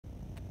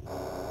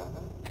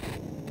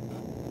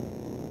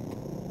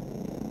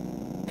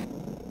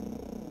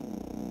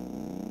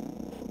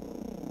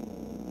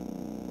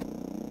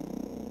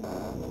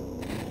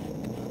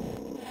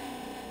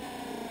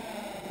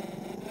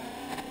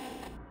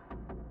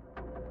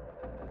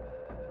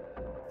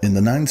In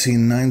the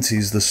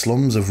 1990s, the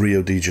slums of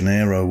Rio de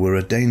Janeiro were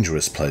a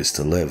dangerous place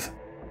to live.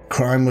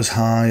 Crime was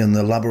high and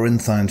the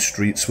labyrinthine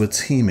streets were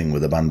teeming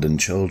with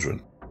abandoned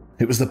children.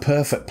 It was the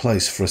perfect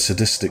place for a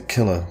sadistic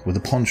killer with a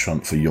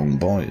penchant for young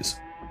boys.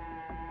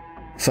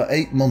 For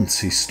 8 months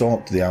he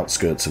stalked the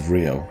outskirts of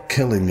Rio,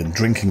 killing and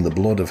drinking the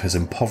blood of his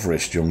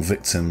impoverished young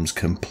victims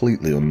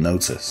completely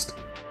unnoticed.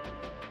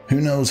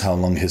 Who knows how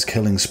long his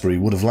killing spree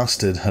would have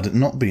lasted had it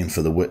not been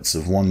for the wits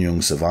of one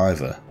young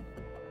survivor.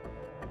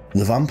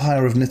 The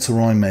Vampire of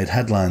Niterói made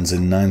headlines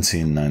in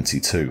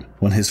 1992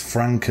 when his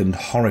frank and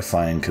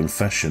horrifying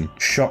confession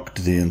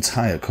shocked the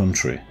entire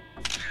country,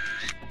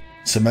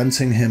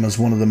 cementing him as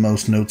one of the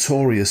most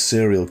notorious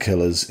serial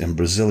killers in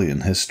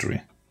Brazilian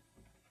history.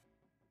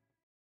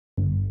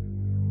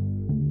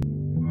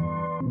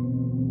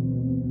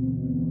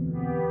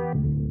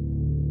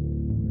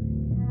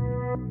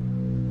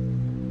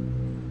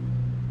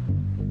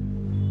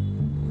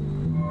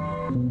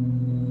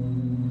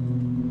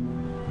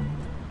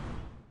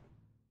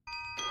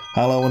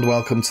 Hello and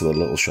welcome to the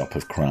Little Shop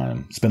of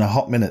Crime. It's been a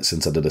hot minute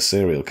since I did a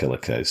serial killer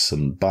case,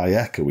 and by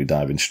heck are we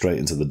diving straight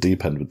into the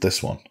deep end with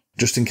this one.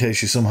 Just in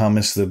case you somehow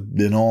missed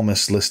the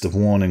enormous list of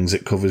warnings,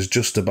 it covers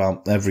just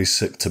about every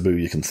sick taboo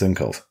you can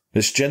think of.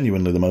 It's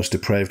genuinely the most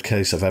depraved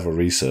case I've ever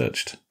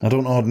researched. I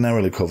don't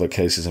ordinarily cover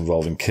cases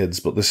involving kids,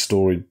 but this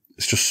story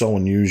is just so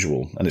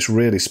unusual, and it's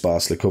really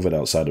sparsely covered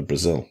outside of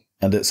Brazil.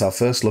 And it's our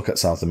first look at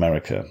South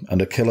America,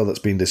 and a killer that's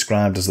been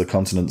described as the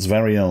continent's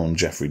very own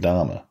Jeffrey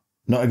Dahmer.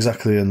 Not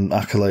exactly an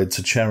accolade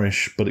to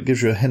cherish, but it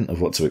gives you a hint of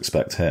what to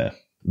expect here.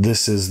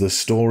 This is the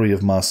story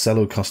of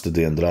Marcelo Costa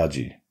de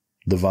Andrade,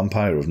 the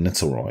Vampire of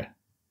Niterói.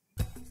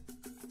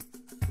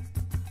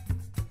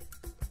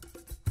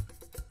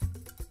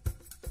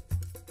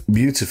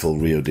 Beautiful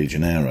Rio de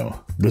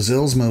Janeiro,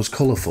 Brazil's most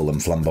colourful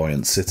and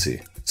flamboyant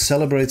city,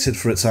 celebrated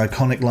for its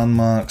iconic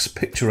landmarks,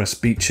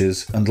 picturesque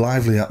beaches and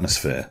lively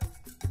atmosphere.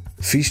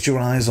 Feast your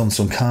eyes on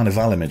some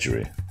carnival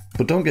imagery,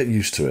 but don't get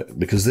used to it,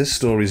 because this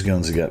story is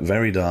going to get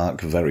very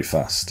dark very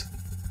fast.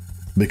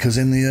 Because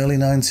in the early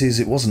 90s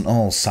it wasn't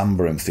all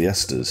samba and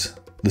fiestas.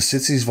 The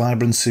city's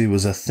vibrancy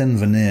was a thin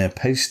veneer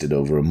pasted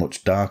over a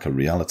much darker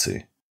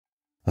reality.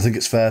 I think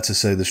it's fair to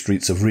say the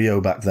streets of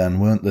Rio back then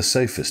weren't the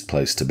safest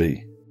place to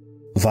be.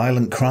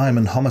 Violent crime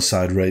and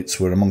homicide rates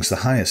were amongst the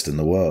highest in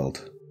the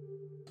world.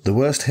 The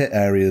worst hit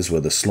areas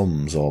were the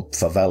slums, or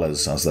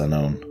favelas as they're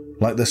known,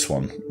 like this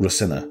one,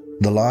 Ricina,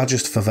 the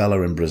largest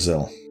favela in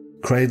Brazil,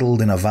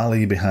 cradled in a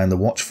valley behind the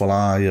watchful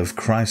eye of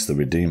Christ the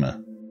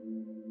Redeemer.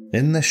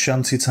 In this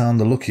shantytown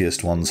the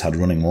luckiest ones had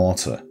running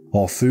water,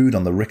 or food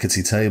on the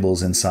rickety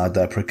tables inside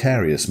their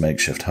precarious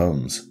makeshift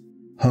homes.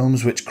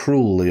 Homes which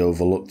cruelly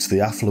overlooked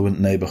the affluent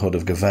neighbourhood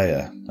of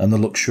Gouveia and the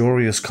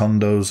luxurious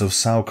condos of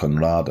São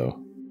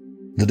Conrado.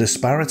 The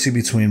disparity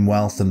between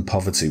wealth and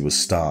poverty was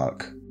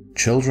stark.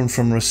 Children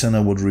from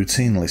Ricina would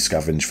routinely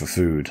scavenge for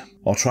food,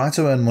 or try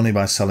to earn money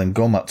by selling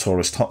gum at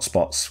tourist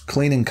hotspots,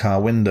 cleaning car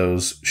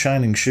windows,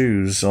 shining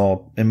shoes,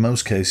 or, in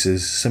most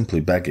cases, simply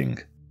begging.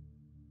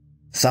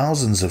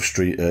 Thousands of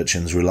street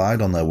urchins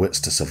relied on their wits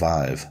to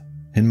survive.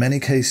 In many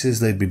cases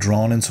they'd be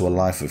drawn into a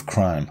life of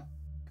crime.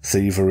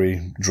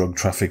 Thievery, drug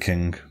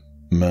trafficking,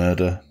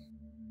 murder.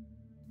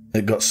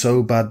 It got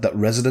so bad that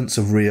residents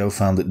of Rio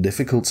found it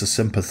difficult to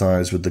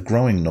sympathise with the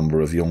growing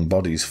number of young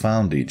bodies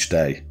found each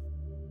day.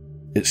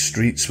 Its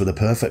streets were the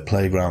perfect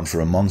playground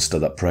for a monster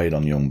that preyed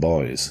on young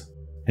boys.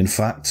 In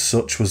fact,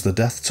 such was the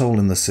death toll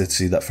in the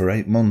city that for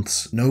 8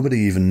 months, nobody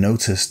even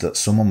noticed that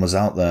someone was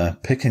out there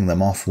picking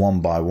them off one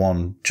by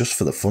one just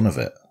for the fun of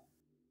it.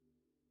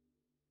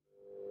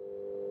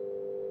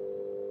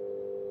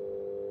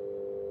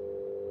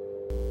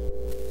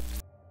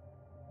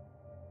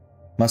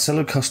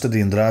 Marcelo Costa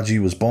de Andrade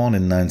was born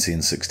in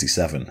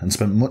 1967 and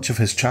spent much of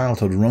his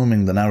childhood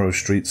roaming the narrow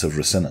streets of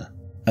Ricina.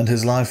 And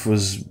his life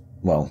was,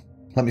 well,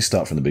 let me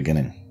start from the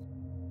beginning.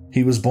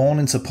 He was born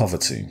into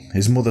poverty,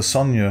 his mother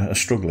Sonia a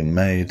struggling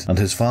maid, and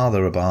his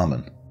father a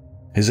barman.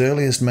 His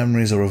earliest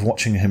memories are of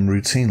watching him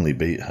routinely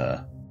beat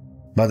her.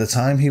 By the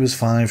time he was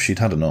 5, she'd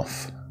had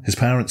enough. His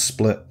parents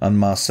split, and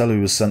Marcelo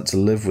was sent to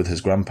live with his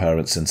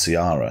grandparents in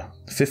Ceará,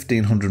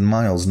 1,500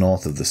 miles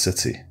north of the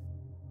city.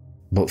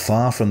 But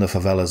far from the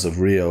favelas of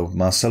Rio,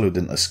 Marcelo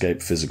didn't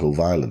escape physical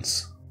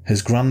violence.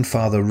 His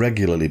grandfather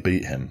regularly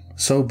beat him,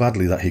 so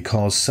badly that he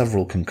caused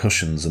several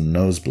concussions and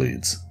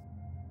nosebleeds.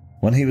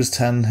 When he was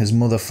 10, his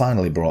mother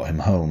finally brought him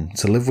home,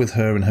 to live with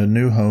her in her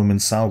new home in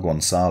São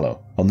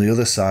Gonçalo, on the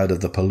other side of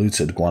the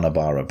polluted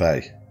Guanabara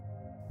Bay.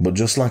 But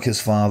just like his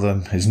father,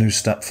 his new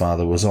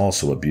stepfather was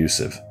also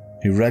abusive.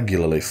 He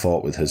regularly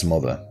fought with his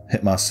mother,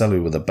 hit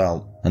Marcelo with a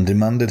belt, and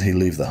demanded he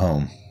leave the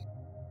home.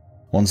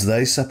 Once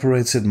they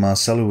separated,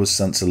 Marcelo was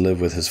sent to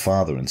live with his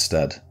father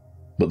instead.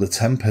 But the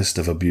tempest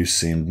of abuse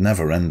seemed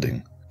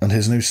never-ending, and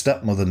his new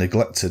stepmother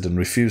neglected and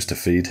refused to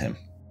feed him.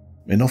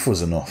 Enough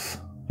was enough,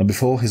 and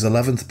before his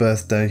 11th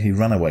birthday he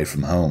ran away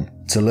from home,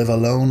 to live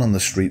alone on the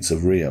streets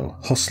of Rio,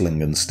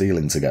 hustling and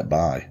stealing to get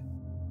by.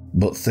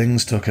 But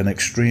things took an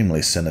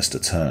extremely sinister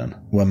turn,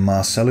 when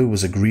Marcelo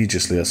was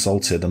egregiously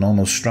assaulted and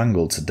almost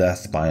strangled to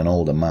death by an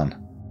older man.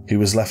 He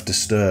was left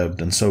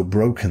disturbed and so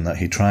broken that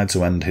he tried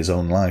to end his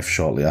own life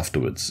shortly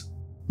afterwards.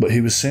 But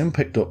he was soon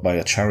picked up by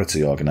a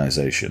charity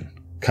organisation,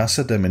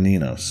 Casa de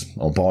Meninos,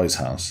 or Boys'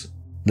 House.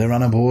 They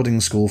ran a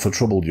boarding school for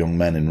troubled young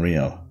men in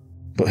Rio.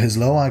 But his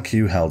low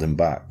IQ held him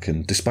back,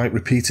 and despite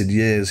repeated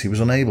years, he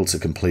was unable to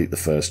complete the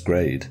first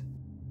grade.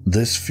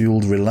 This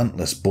fueled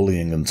relentless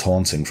bullying and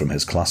taunting from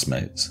his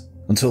classmates,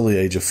 until the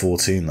age of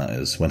 14 that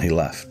is, when he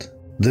left.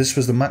 This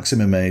was the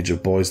maximum age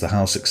of boys the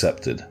house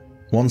accepted.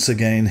 Once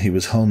again he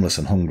was homeless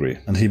and hungry,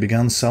 and he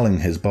began selling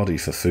his body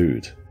for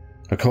food.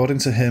 According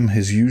to him,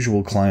 his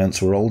usual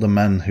clients were older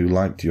men who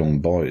liked young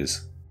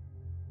boys.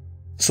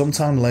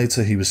 Sometime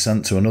later he was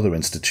sent to another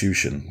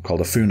institution,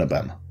 called a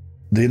Funabem.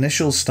 The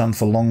initials stand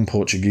for long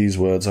Portuguese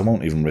words I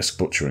won't even risk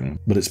butchering,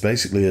 but it's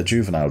basically a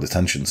juvenile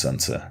detention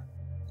centre.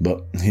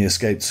 But he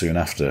escaped soon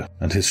after,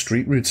 and his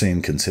street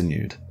routine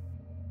continued.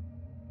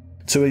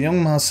 To a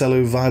young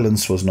Marcelo,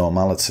 violence was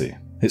normality.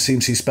 It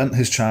seems he spent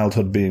his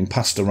childhood being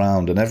passed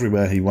around, and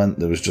everywhere he went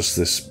there was just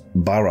this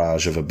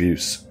barrage of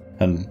abuse.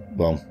 And,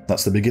 well,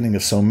 that's the beginning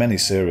of so many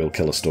serial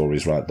killer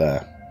stories right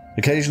there.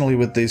 Occasionally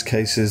with these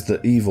cases,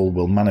 the evil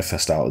will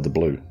manifest out of the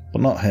blue,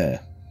 but not here.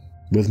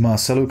 With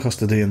Marcelo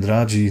Costa de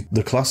Andrade,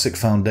 the classic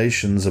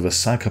foundations of a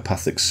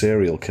psychopathic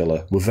serial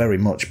killer were very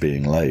much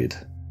being laid.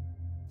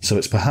 So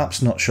it's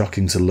perhaps not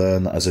shocking to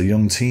learn that as a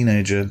young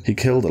teenager he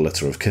killed a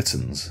litter of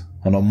kittens,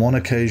 and on one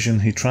occasion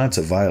he tried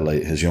to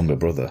violate his younger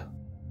brother.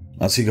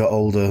 As he got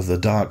older, the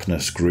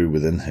darkness grew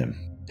within him.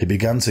 He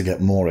began to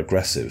get more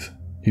aggressive.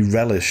 He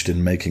relished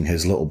in making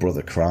his little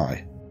brother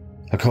cry.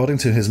 According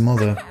to his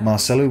mother,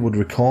 Marcelo would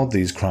record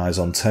these cries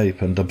on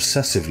tape and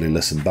obsessively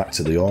listen back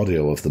to the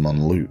audio of them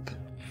on loop.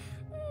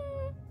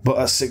 But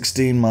at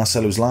 16,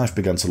 Marcelo's life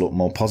began to look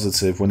more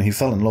positive when he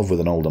fell in love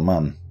with an older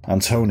man,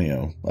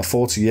 Antonio, a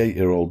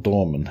 48-year-old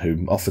doorman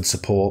who offered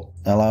support,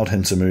 allowed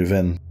him to move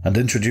in, and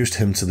introduced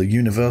him to the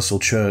Universal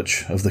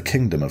Church of the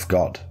Kingdom of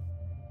God.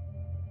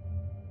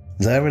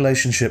 Their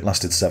relationship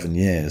lasted 7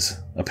 years,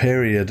 a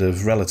period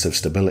of relative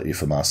stability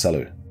for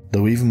Marcelo,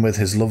 though even with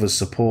his lover's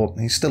support,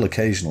 he still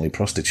occasionally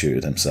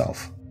prostituted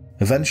himself.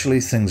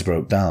 Eventually things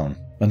broke down,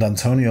 and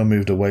Antonio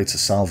moved away to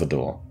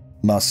Salvador.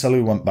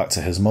 Marcelo went back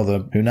to his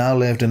mother, who now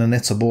lived in an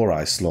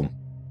Itaboraí slum.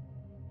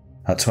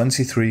 At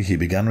 23 he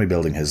began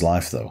rebuilding his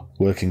life though,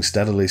 working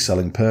steadily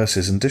selling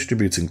purses and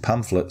distributing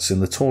pamphlets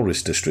in the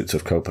tourist district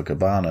of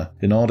Copacabana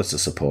in order to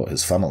support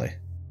his family.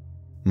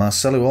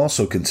 Marcelo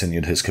also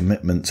continued his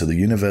commitment to the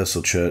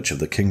Universal Church of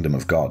the Kingdom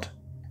of God.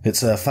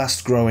 It's a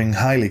fast-growing,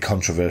 highly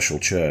controversial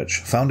church,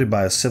 founded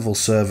by a civil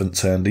servant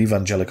turned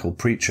evangelical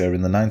preacher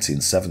in the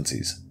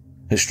 1970s.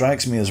 It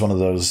strikes me as one of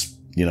those,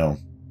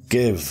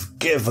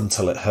 give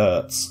until it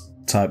hurts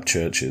type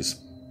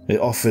churches. It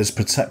offers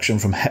protection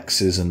from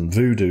hexes and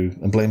voodoo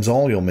and blames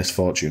all your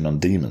misfortune on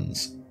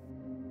demons.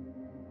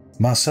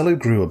 Marcelo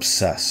grew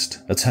obsessed,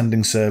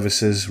 attending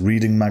services,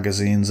 reading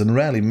magazines and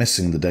rarely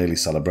missing the daily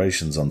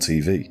celebrations on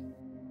TV.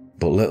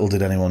 But little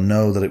did anyone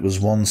know that it was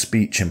one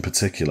speech in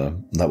particular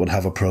that would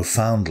have a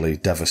profoundly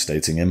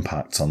devastating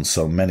impact on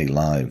so many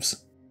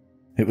lives.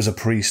 It was a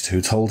priest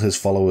who told his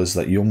followers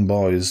that young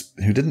boys,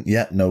 who didn't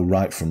yet know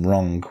right from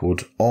wrong,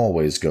 would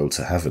always go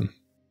to heaven.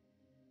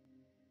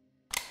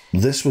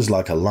 This was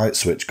like a light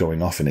switch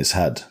going off in his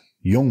head.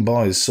 Young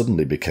boys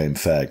suddenly became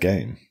fair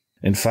game.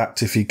 In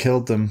fact, if he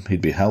killed them,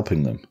 he'd be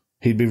helping them.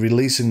 He'd be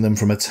releasing them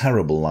from a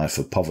terrible life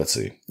of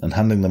poverty and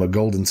handing them a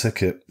golden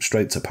ticket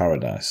straight to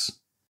paradise.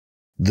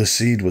 The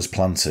seed was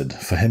planted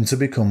for him to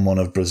become one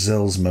of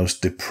Brazil's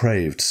most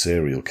depraved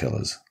serial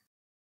killers.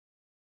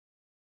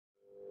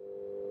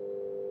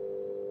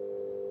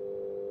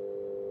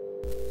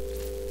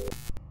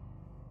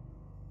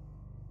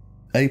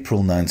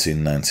 April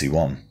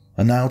 1991.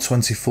 A now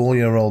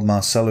 24-year-old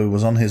Marcelo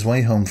was on his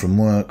way home from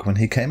work when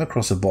he came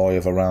across a boy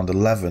of around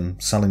 11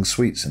 selling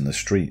sweets in the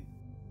street.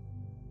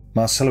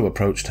 Marcelo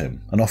approached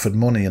him and offered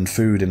money and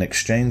food in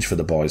exchange for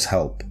the boy's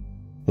help,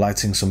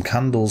 lighting some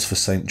candles for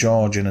St.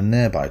 George in a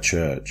nearby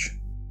church.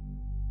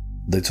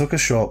 They took a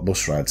short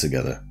bus ride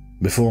together,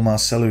 before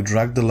Marcelo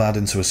dragged the lad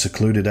into a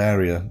secluded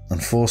area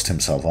and forced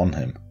himself on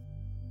him.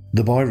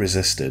 The boy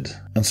resisted,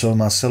 and so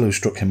Marcelo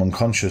struck him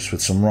unconscious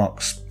with some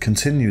rocks,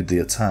 continued the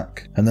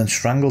attack, and then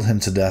strangled him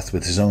to death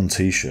with his own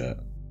t-shirt.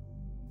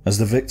 As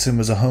the victim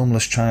was a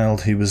homeless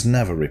child, he was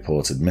never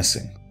reported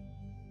missing.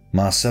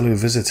 Marcelo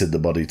visited the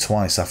body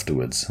twice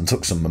afterwards and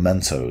took some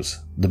mementos,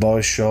 the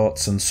boy's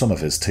shorts and some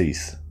of his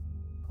teeth.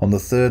 On the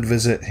third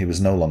visit, he was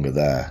no longer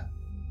there.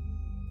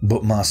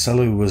 But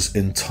Marcelo was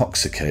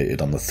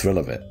intoxicated on the thrill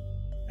of it.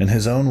 In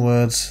his own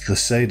words, the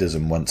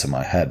sadism went to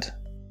my head.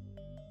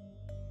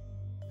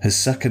 His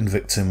second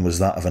victim was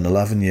that of an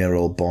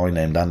 11-year-old boy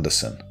named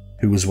Anderson,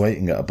 who was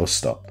waiting at a bus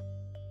stop.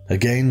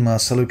 Again,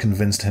 Marcelo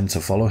convinced him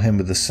to follow him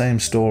with the same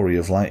story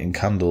of lighting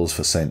candles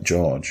for St.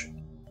 George.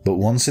 But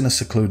once in a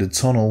secluded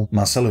tunnel,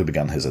 Marcelo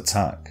began his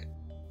attack.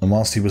 And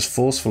whilst he was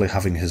forcefully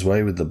having his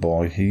way with the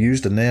boy, he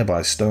used a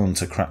nearby stone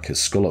to crack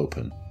his skull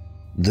open.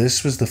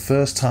 This was the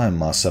first time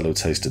Marcelo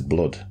tasted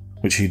blood,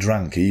 which he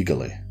drank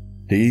eagerly.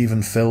 He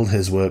even filled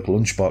his work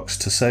lunchbox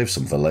to save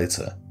some for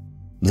later.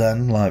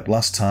 Then, like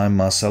last time,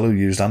 Marcelo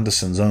used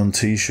Anderson's own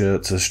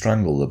t-shirt to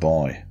strangle the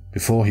boy,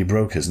 before he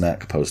broke his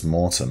neck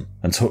post-mortem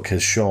and took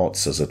his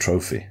shorts as a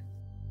trophy.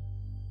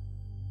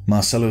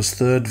 Marcelo's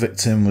third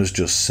victim was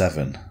just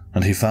 7,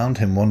 and he found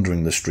him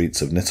wandering the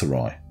streets of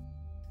Niterói.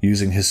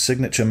 Using his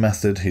signature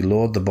method, he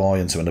lured the boy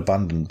into an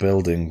abandoned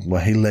building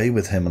where he lay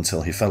with him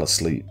until he fell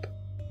asleep.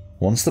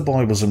 Once the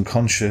boy was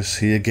unconscious,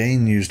 he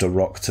again used a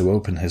rock to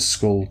open his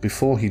skull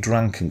before he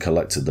drank and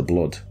collected the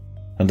blood.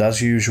 And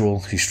as usual,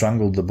 he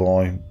strangled the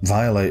boy,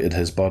 violated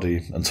his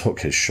body, and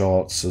took his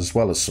shorts as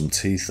well as some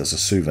teeth as a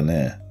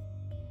souvenir.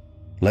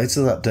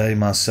 Later that day,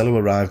 Marcelo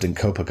arrived in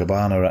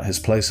Copacabana at his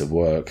place of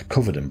work,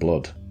 covered in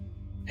blood.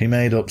 He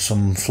made up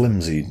some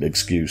flimsy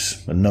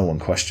excuse, and no one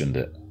questioned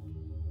it.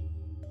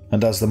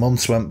 And as the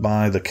months went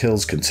by, the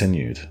kills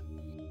continued.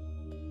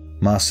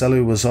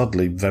 Marcelo was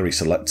oddly very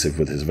selective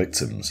with his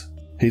victims.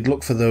 He'd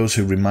look for those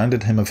who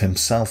reminded him of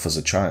himself as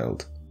a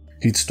child.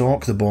 He'd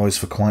stalk the boys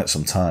for quite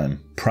some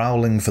time,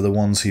 prowling for the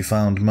ones he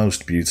found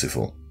most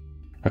beautiful.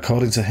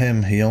 According to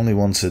him, he only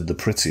wanted the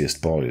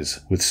prettiest boys,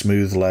 with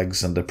smooth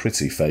legs and a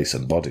pretty face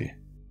and body.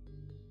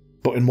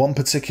 But in one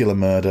particular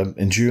murder,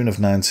 in June of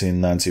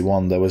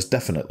 1991, there was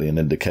definitely an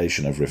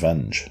indication of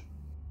revenge.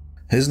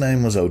 His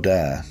name was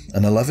O'Dare,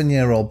 an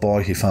 11-year-old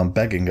boy he found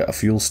begging at a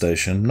fuel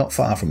station not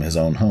far from his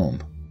own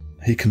home.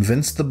 He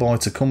convinced the boy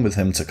to come with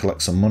him to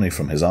collect some money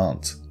from his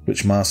aunt,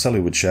 which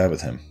Marcelo would share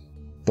with him.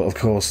 But of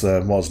course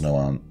there was no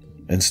aunt.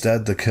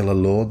 Instead, the killer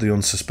lured the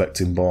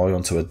unsuspecting boy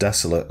onto a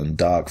desolate and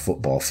dark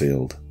football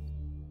field.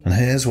 And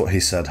here's what he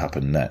said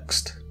happened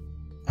next.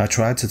 I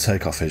tried to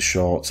take off his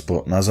shorts,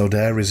 but as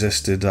O'Dare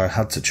resisted, I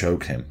had to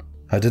choke him.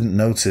 I didn't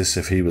notice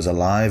if he was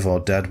alive or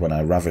dead when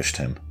I ravished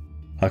him.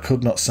 I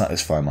could not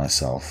satisfy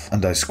myself,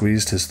 and I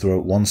squeezed his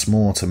throat once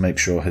more to make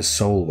sure his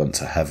soul went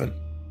to heaven.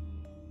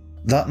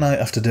 That night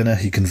after dinner,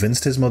 he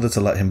convinced his mother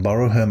to let him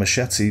borrow her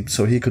machete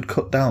so he could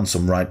cut down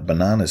some ripe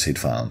bananas he'd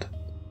found.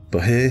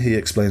 But here he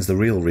explains the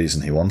real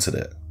reason he wanted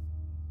it.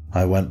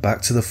 I went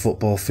back to the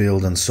football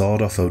field and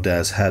sawed off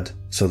O'Dare's head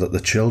so that the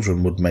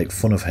children would make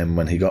fun of him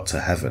when he got to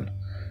heaven,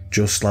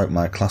 just like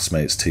my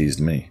classmates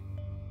teased me.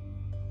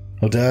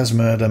 O'Dare's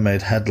murder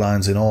made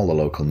headlines in all the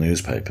local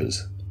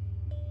newspapers.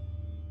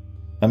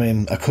 I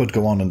mean, I could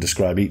go on and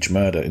describe each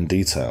murder in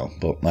detail,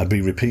 but I'd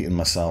be repeating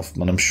myself,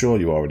 and I'm sure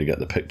you already get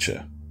the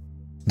picture.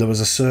 There was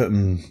a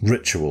certain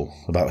ritual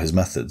about his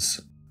methods.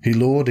 He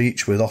lured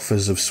each with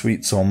offers of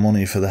sweets or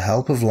money for the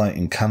help of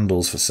lighting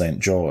candles for St.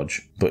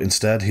 George, but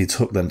instead he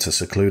took them to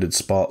secluded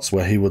spots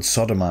where he would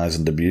sodomize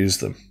and abuse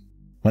them.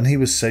 When he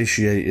was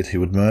satiated, he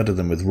would murder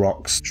them with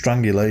rocks,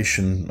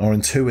 strangulation, or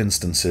in 2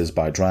 instances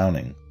by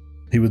drowning.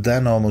 He would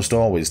then almost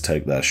always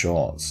take their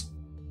shorts.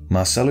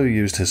 Marcelo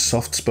used his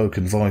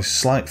soft-spoken voice,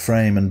 slight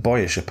frame, and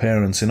boyish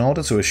appearance in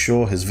order to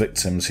assure his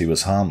victims he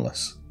was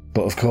harmless.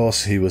 But of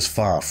course, he was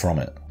far from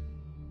it.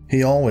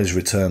 He always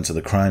returned to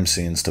the crime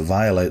scenes to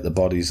violate the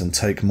bodies and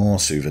take more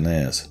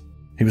souvenirs.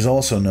 He was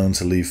also known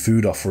to leave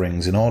food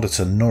offerings in order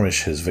to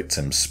nourish his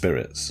victims'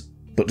 spirits.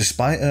 But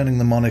despite earning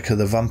the moniker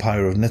the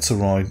Vampire of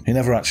Niterói, he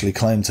never actually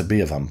claimed to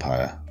be a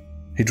vampire.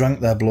 He drank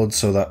their blood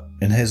so that,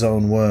 in his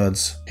own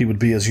words, he would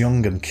be as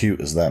young and cute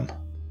as them.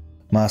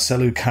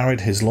 Marcelo carried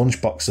his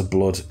lunchbox of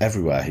blood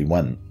everywhere he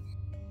went.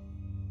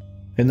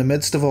 In the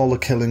midst of all the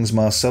killings,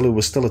 Marcelo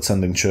was still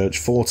attending church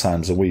 4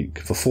 times a week,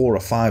 for 4 or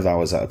 5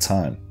 hours at a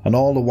time, and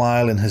all the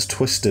while in his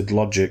twisted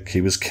logic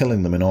he was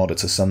killing them in order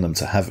to send them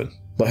to heaven.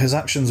 But his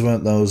actions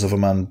weren't those of a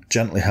man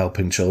gently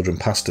helping children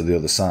pass to the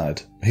other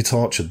side. He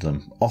tortured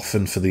them,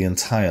 often for the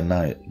entire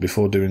night,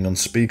 before doing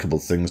unspeakable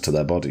things to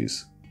their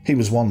bodies. He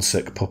was one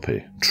sick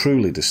puppy,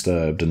 truly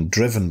disturbed and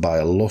driven by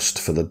a lust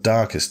for the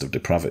darkest of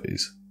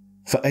depravities.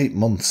 For 8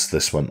 months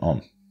this went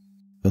on,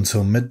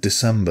 until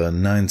mid-December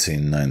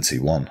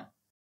 1991.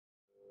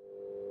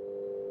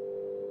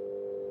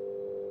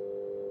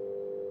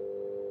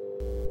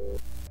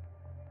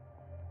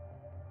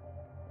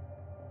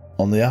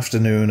 On the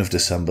afternoon of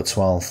December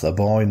 12th, a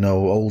boy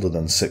no older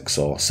than 6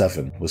 or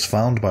 7 was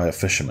found by a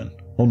fisherman,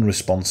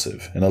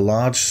 unresponsive, in a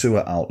large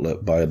sewer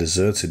outlet by a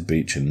deserted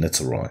beach in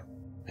Niterói.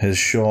 His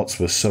shorts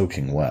were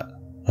soaking wet.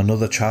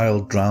 Another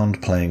child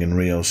drowned playing in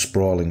Rio's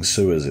sprawling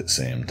sewers, it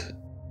seemed.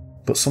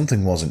 But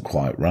something wasn't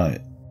quite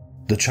right.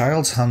 The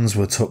child's hands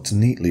were tucked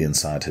neatly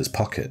inside his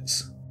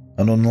pockets,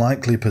 an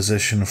unlikely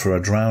position for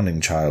a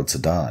drowning child to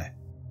die.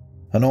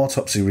 An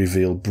autopsy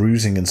revealed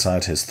bruising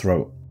inside his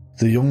throat.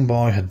 The young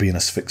boy had been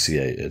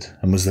asphyxiated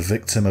and was the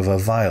victim of a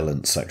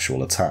violent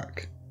sexual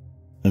attack.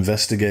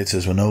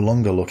 Investigators were no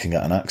longer looking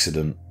at an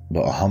accident,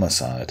 but a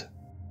homicide.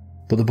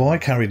 But the boy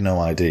carried no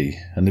ID,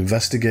 and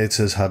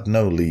investigators had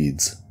no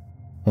leads.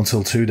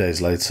 Until 2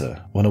 days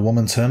later, when a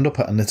woman turned up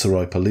at a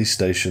Niterói police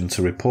station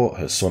to report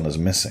her son as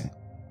missing.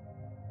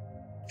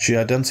 She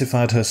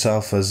identified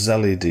herself as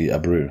Zélie de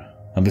Abreu,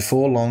 and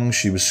before long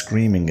she was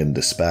screaming in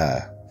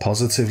despair,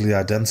 positively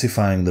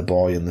identifying the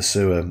boy in the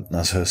sewer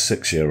as her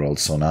 6-year-old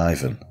son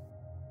Ivan.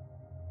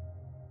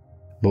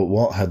 But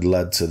what had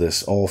led to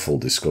this awful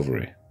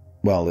discovery?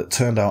 Well, it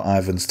turned out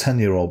Ivan's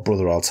 10-year-old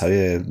brother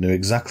Altair knew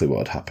exactly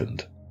what had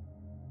happened.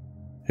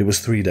 It was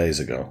 3 days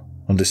ago,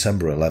 on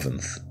December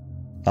 11th.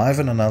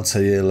 Ivan and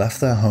Altair left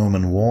their home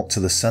and walked to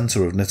the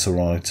centre of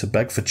Niterói to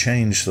beg for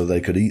change so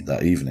they could eat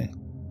that evening.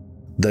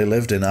 They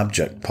lived in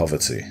abject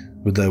poverty,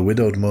 with their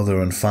widowed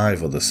mother and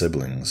 5 other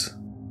siblings.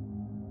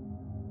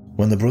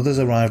 When the brothers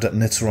arrived at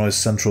Niterói's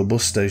central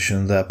bus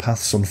station, their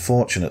paths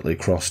unfortunately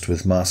crossed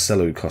with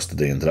Marcelo Costa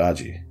de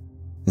Andrade.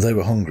 They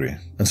were hungry,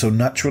 and so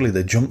naturally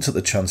they jumped at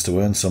the chance to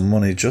earn some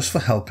money just for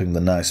helping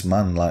the nice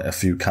man light a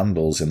few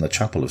candles in the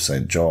chapel of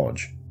St.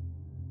 George.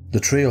 The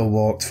trio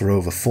walked for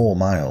over 4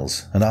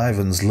 miles, and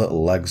Ivan's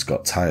little legs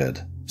got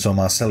tired, so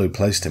Marcelo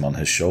placed him on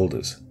his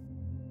shoulders.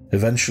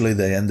 Eventually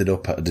they ended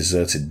up at a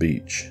deserted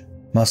beach.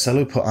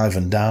 Marcelo put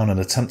Ivan down and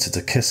attempted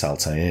to kiss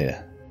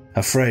Altair.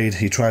 Afraid,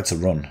 he tried to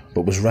run,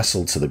 but was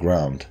wrestled to the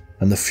ground,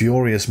 and the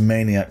furious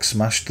maniac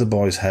smashed the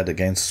boy's head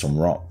against some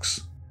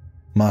rocks.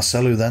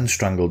 Marcelo then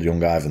strangled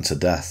young Ivan to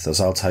death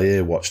as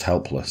Altair watched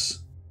helpless.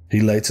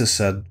 He later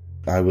said,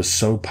 "I was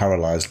so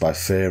paralysed by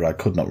fear I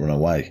could not run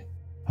away.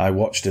 I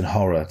watched in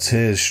horror,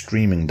 tears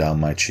streaming down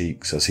my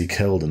cheeks as he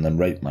killed and then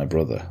raped my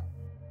brother."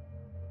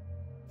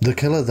 The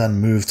killer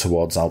then moved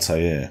towards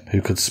Altair,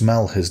 who could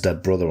smell his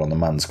dead brother on the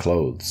man's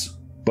clothes.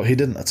 But he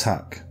didn't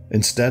attack.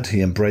 Instead,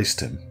 he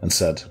embraced him and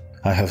said,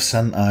 "I have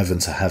sent Ivan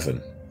to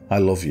heaven. I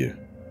love you."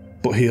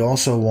 But he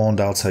also warned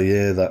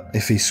Altair that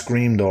if he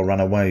screamed or ran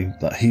away,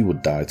 that he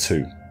would die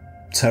too.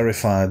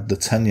 Terrified, the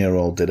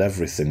 10-year-old did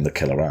everything the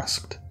killer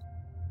asked.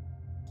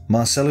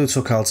 Marcelo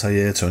took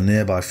Altair to a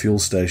nearby fuel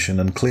station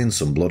and cleaned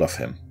some blood off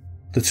him.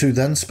 The two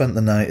then spent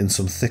the night in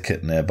some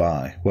thicket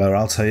nearby, where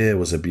Altair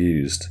was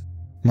abused.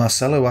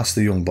 Marcelo asked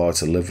the young boy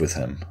to live with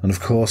him, and of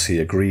course he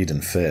agreed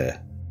in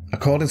fear.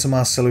 According to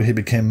Marcelo, he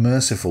became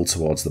merciful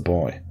towards the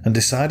boy, and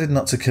decided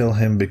not to kill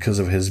him because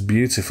of his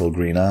beautiful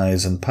green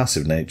eyes and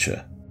passive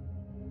nature.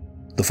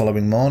 The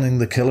following morning,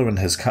 the killer and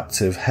his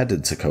captive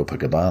headed to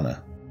Copacabana.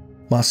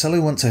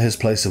 Marcelo went to his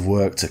place of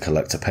work to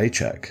collect a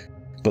paycheck,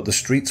 but the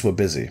streets were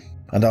busy,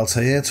 and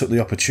Altair took the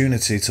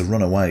opportunity to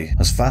run away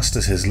as fast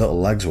as his little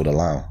legs would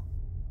allow.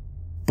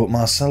 But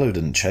Marcelo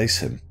didn't chase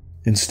him.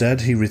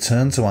 Instead, he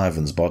returned to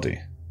Ivan's body,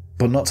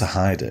 but not to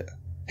hide it.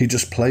 He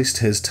just placed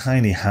his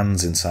tiny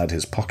hands inside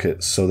his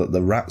pockets so that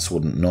the rats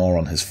wouldn't gnaw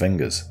on his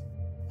fingers.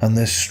 And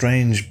this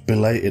strange,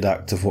 belated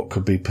act of what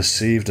could be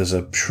perceived as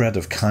a shred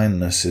of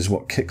kindness is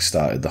what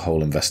kick-started the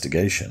whole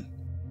investigation.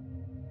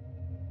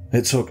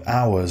 It took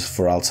hours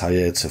for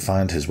Altair to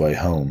find his way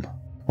home.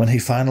 When he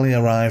finally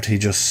arrived, he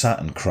just sat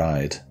and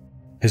cried.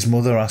 His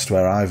mother asked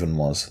where Ivan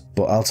was,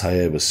 but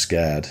Altair was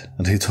scared,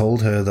 and he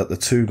told her that the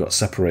two got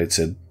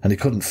separated and he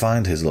couldn't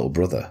find his little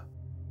brother.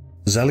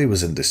 Zeli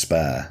was in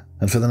despair,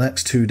 and for the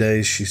next 2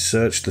 days she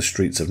searched the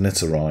streets of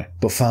Niterói,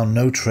 but found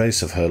no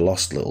trace of her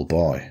lost little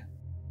boy.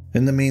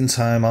 In the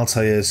meantime,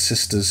 Altair's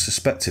sisters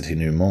suspected he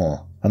knew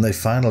more, and they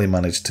finally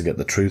managed to get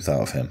the truth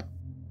out of him.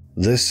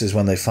 This is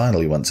when they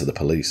finally went to the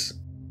police.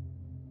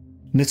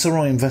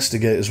 Niterói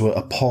investigators were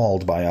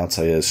appalled by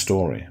Altair's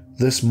story.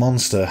 This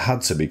monster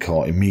had to be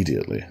caught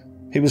immediately.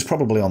 He was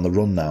probably on the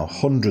run now,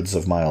 hundreds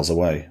of miles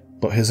away,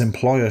 but his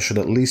employer should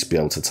at least be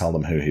able to tell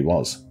them who he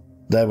was.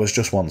 There was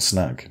just one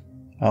snag.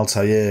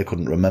 Altair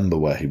couldn't remember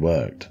where he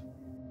worked.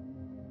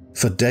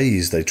 For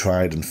days they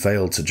tried and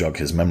failed to jog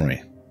his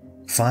memory.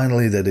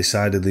 Finally, they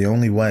decided the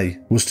only way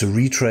was to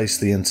retrace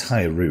the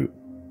entire route,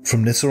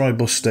 from Niterói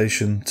bus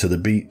station to the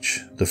beach,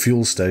 the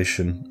fuel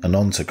station, and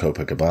on to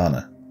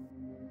Copacabana.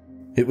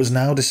 It was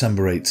now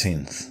December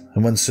 18th,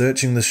 and when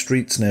searching the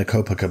streets near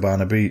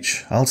Copacabana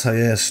beach,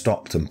 Altair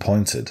stopped and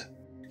pointed.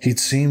 He'd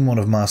seen one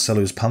of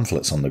Marcelo's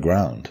pamphlets on the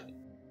ground.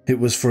 It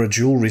was for a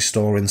jewellery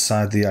store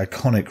inside the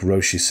iconic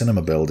Roshi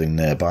Cinema building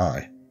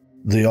nearby.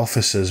 The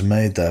officers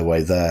made their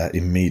way there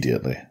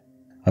immediately,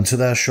 and to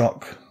their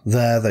shock,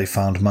 there they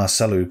found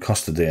Marcelo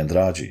Costa de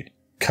Andrade,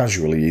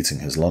 casually eating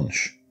his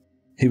lunch.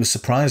 He was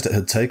surprised it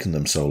had taken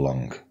them so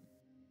long.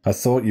 "I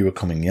thought you were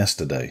coming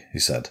yesterday," he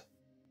said.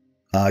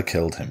 "I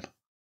killed him."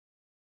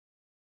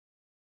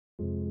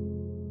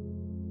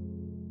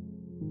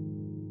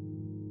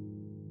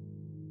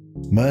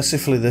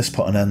 Mercifully, this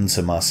put an end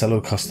to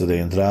Marcelo Costa de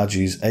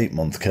Andrade's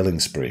 8-month killing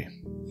spree.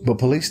 But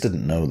police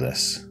didn't know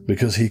this,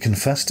 because he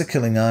confessed to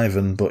killing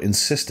Ivan but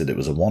insisted it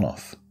was a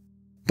one-off.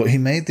 But he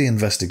made the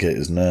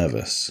investigators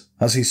nervous.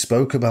 As he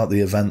spoke about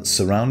the events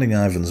surrounding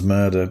Ivan's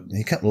murder,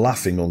 he kept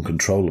laughing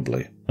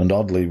uncontrollably, and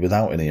oddly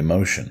without any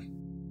emotion.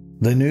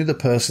 They knew the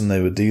person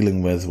they were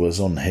dealing with was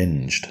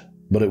unhinged,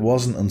 but it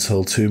wasn't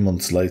until 2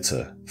 months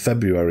later,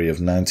 February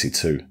of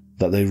 '92,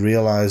 that they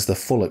realised the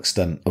full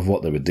extent of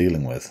what they were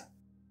dealing with.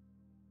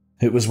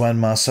 It was when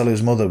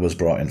Marcelo's mother was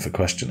brought in for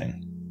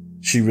questioning.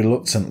 She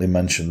reluctantly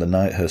mentioned the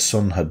night her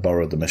son had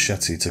borrowed the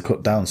machete to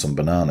cut down some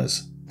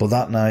bananas, but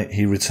that night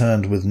he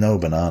returned with no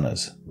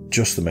bananas,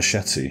 just the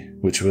machete,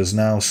 which was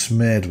now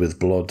smeared with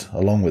blood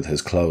along with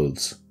his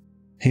clothes.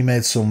 He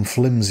made some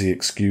flimsy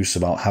excuse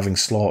about having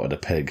slaughtered a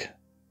pig,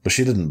 but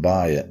she didn't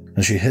buy it,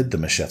 and she hid the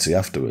machete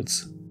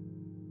afterwards.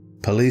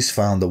 Police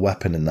found the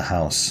weapon in the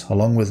house,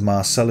 along with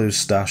Marcelo's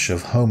stash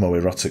of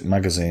homoerotic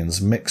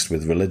magazines mixed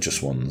with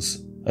religious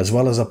ones. as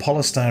well as a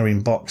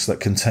polystyrene box that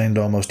contained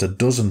almost a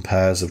dozen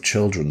pairs of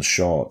children's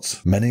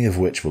shorts, many of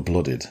which were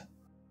bloodied.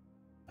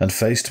 And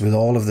faced with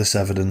all of this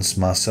evidence,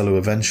 Marcelo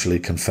eventually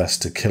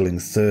confessed to killing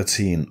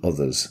 13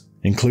 others,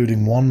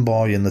 including one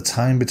boy in the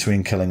time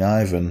between killing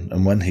Ivan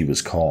and when he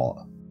was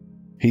caught.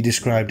 He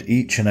described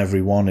each and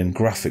every one in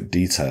graphic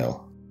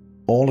detail.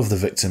 All of the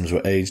victims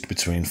were aged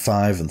between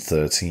 5 and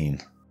 13.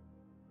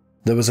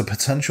 There was a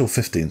potential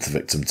 15th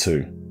victim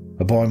too,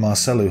 a boy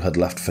Marcelo had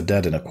left for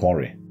dead in a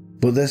quarry.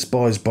 But this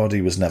boy's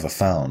body was never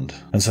found,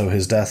 and so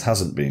his death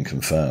hasn't been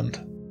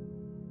confirmed.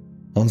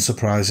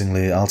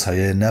 Unsurprisingly,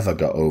 Altair never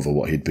got over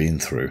what he'd been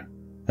through,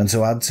 and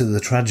to add to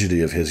the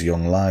tragedy of his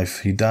young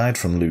life, he died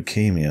from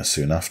leukemia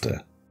soon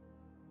after.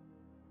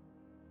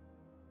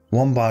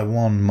 One by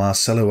one,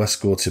 Marcelo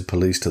escorted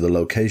police to the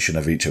location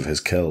of each of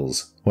his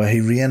kills, where he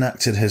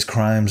reenacted his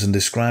crimes and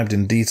described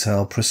in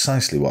detail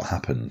precisely what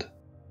happened.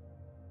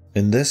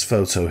 In this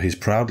photo, he's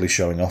proudly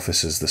showing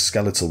officers the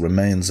skeletal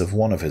remains of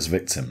one of his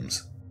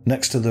victims.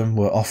 Next to them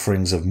were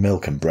offerings of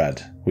milk and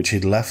bread, which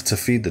he'd left to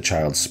feed the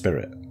child's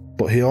spirit.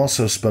 But he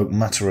also spoke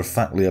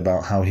matter-of-factly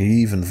about how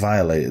he even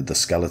violated the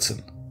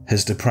skeleton.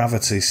 His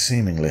depravity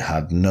seemingly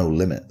had no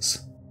limits.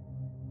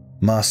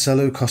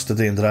 Marcelo Costa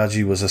de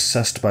Andrade was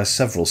assessed by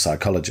several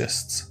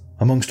psychologists.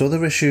 Amongst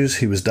other issues,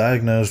 he was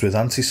diagnosed with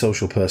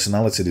antisocial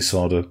personality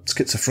disorder,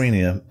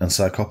 schizophrenia, and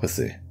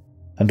psychopathy.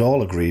 And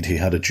all agreed he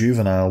had a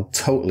juvenile,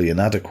 totally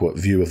inadequate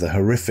view of the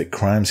horrific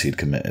crimes he'd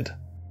committed.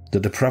 The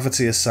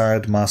depravity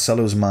aside,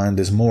 Marcelo's mind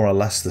is more or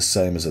less the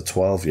same as a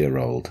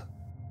 12-year-old.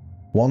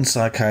 One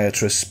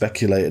psychiatrist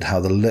speculated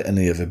how the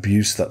litany of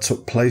abuse that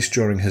took place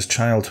during his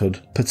childhood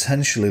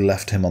potentially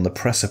left him on the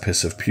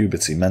precipice of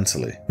puberty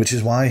mentally, which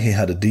is why he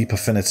had a deep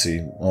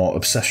affinity or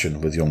obsession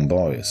with young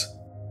boys.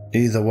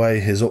 Either way,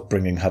 his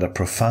upbringing had a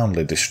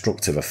profoundly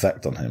destructive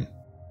effect on him.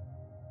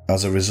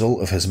 As a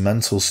result of his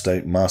mental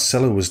state,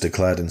 Marcelo was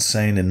declared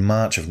insane in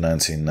March of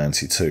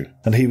 1992,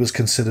 and he was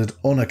considered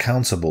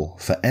unaccountable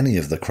for any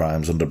of the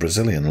crimes under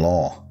Brazilian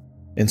law.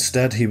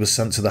 Instead, he was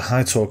sent to the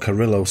Heitor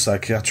Carrillo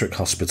Psychiatric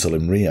Hospital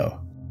in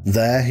Rio.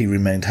 There, he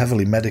remained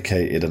heavily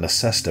medicated and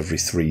assessed every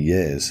 3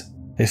 years.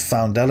 If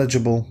found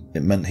eligible,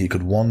 it meant he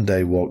could one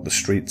day walk the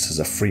streets as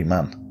a free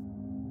man.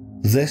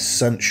 This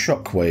sent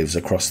shockwaves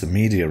across the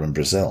media in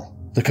Brazil.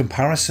 The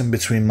comparison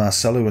between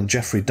Marcelo and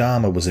Jeffrey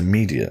Dahmer was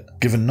immediate,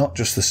 given not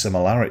just the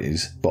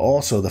similarities, but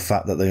also the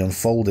fact that they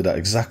unfolded at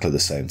exactly the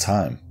same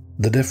time.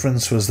 The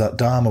difference was that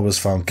Dahmer was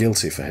found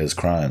guilty for his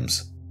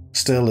crimes.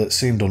 Still, it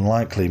seemed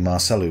unlikely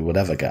Marcelo would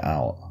ever get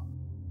out.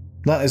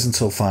 That is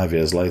until 5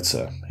 years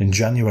later, in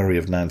January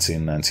of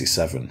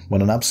 1997,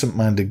 when an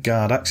absent-minded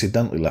guard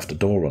accidentally left a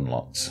door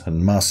unlocked,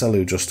 and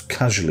Marcelo just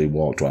casually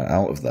walked right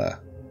out of there.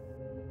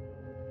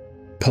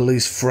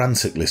 Police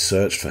frantically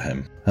searched for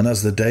him, and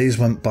as the days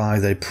went by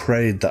they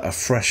prayed that a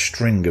fresh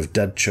string of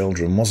dead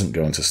children wasn't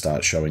going to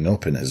start showing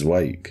up in his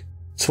wake.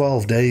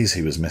 12 days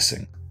he was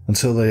missing,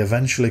 until they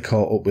eventually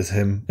caught up with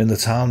him in the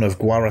town of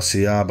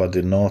Guaraciaba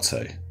do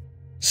Norte.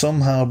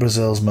 Somehow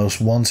Brazil's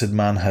most wanted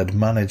man had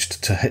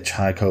managed to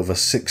hitchhike over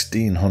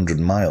 1,600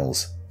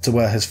 miles, to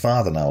where his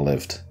father now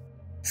lived.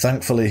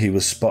 Thankfully he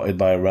was spotted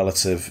by a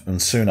relative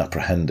and soon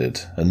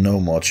apprehended, and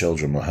no more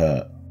children were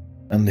hurt.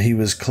 And he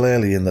was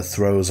clearly in the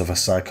throes of a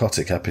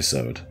psychotic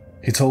episode.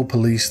 He told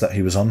police that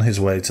he was on his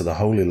way to the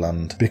Holy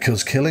Land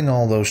because killing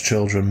all those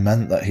children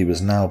meant that he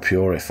was now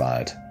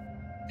purified.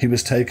 He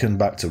was taken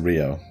back to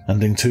Rio,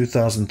 and in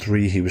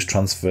 2003 he was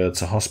transferred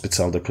to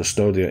Hospital de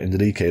Custodia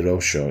Henrique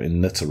Roxo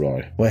in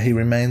Niterói, where he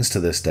remains to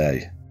this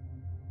day.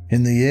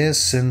 In the years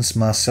since,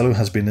 Marcelo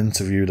has been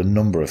interviewed a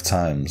number of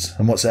times,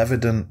 and what's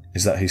evident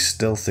is that he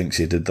still thinks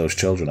he did those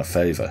children a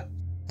favour.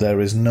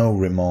 There is no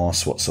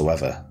remorse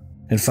whatsoever.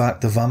 In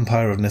fact, the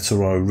Vampire of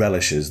Niterói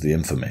relishes the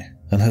infamy,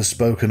 and has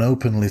spoken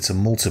openly to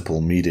multiple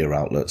media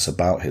outlets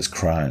about his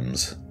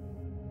crimes.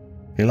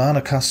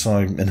 Ilana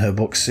Cassoy, in her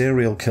book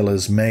Serial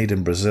Killers Made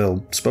in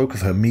Brazil, spoke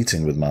of her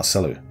meeting with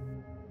Marcelo.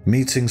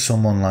 Meeting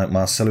someone like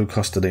Marcelo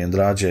Costa de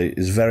Andrade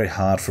is very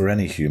hard for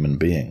any human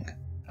being.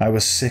 I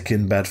was sick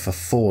in bed for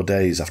 4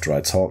 days after I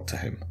talked to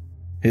him.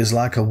 He is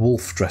like a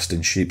wolf dressed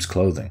in sheep's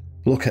clothing.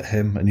 Look at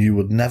him and you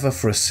would never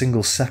for a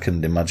single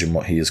second imagine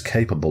what he is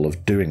capable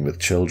of doing with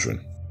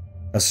children.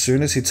 As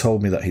soon as he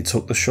told me that he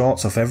took the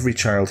shorts off every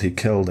child he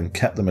killed and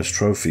kept them as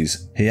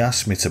trophies, he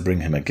asked me to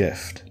bring him a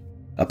gift.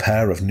 A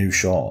pair of new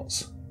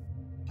shorts.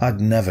 I'd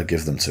never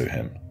give them to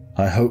him.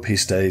 I hope he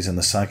stays in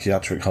the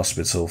psychiatric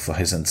hospital for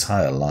his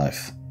entire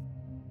life.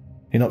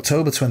 In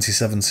October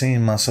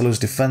 2017, Marcelo's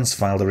defense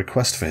filed a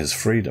request for his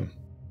freedom.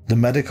 The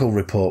medical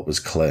report was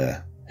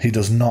clear. He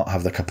does not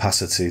have the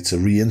capacity to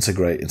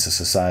reintegrate into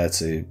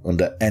society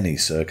under any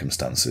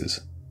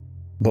circumstances.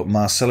 But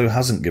Marcelo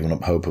hasn't given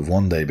up hope of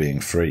one day being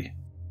free.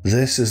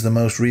 This is the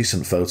most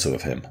recent photo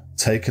of him,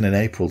 taken in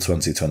April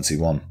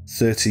 2021,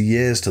 30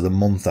 years to the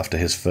month after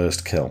his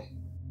first kill.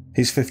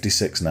 He's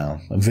 56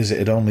 now, and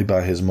visited only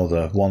by his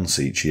mother once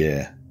each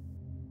year.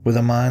 With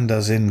a mind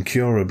as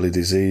incurably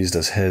diseased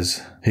as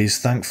his, he's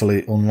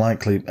thankfully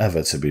unlikely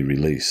ever to be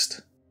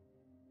released.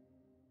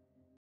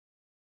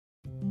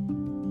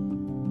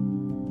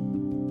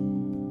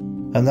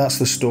 And that's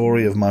the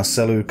story of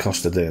Marcelo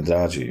Costa de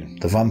Andrade,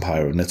 the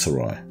Vampire of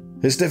Niterói.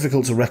 It's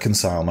difficult to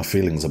reconcile my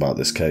feelings about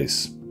this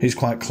case. He's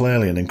quite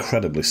clearly an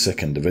incredibly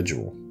sick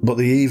individual, but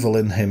the evil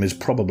in him is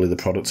probably the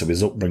product of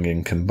his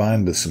upbringing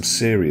combined with some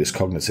serious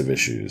cognitive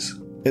issues.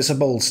 It's a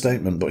bold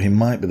statement, but he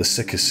might be the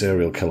sickest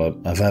serial killer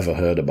I've ever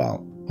heard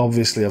about.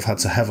 Obviously, I've had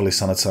to heavily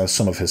sanitize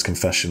some of his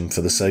confession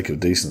for the sake of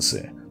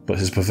decency, but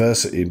his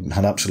perversity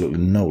had absolutely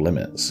no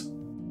limits.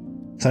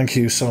 Thank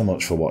you so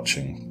much for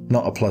watching.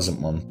 Not a pleasant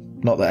one.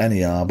 Not that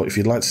any are, but if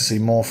you'd like to see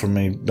more from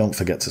me, don't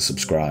forget to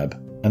subscribe.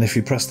 And if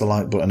you press the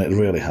like button, it'd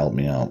really help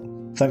me out.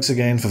 Thanks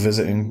again for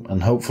visiting,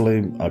 and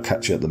hopefully I'll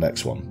catch you at the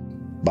next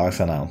one. Bye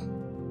for now.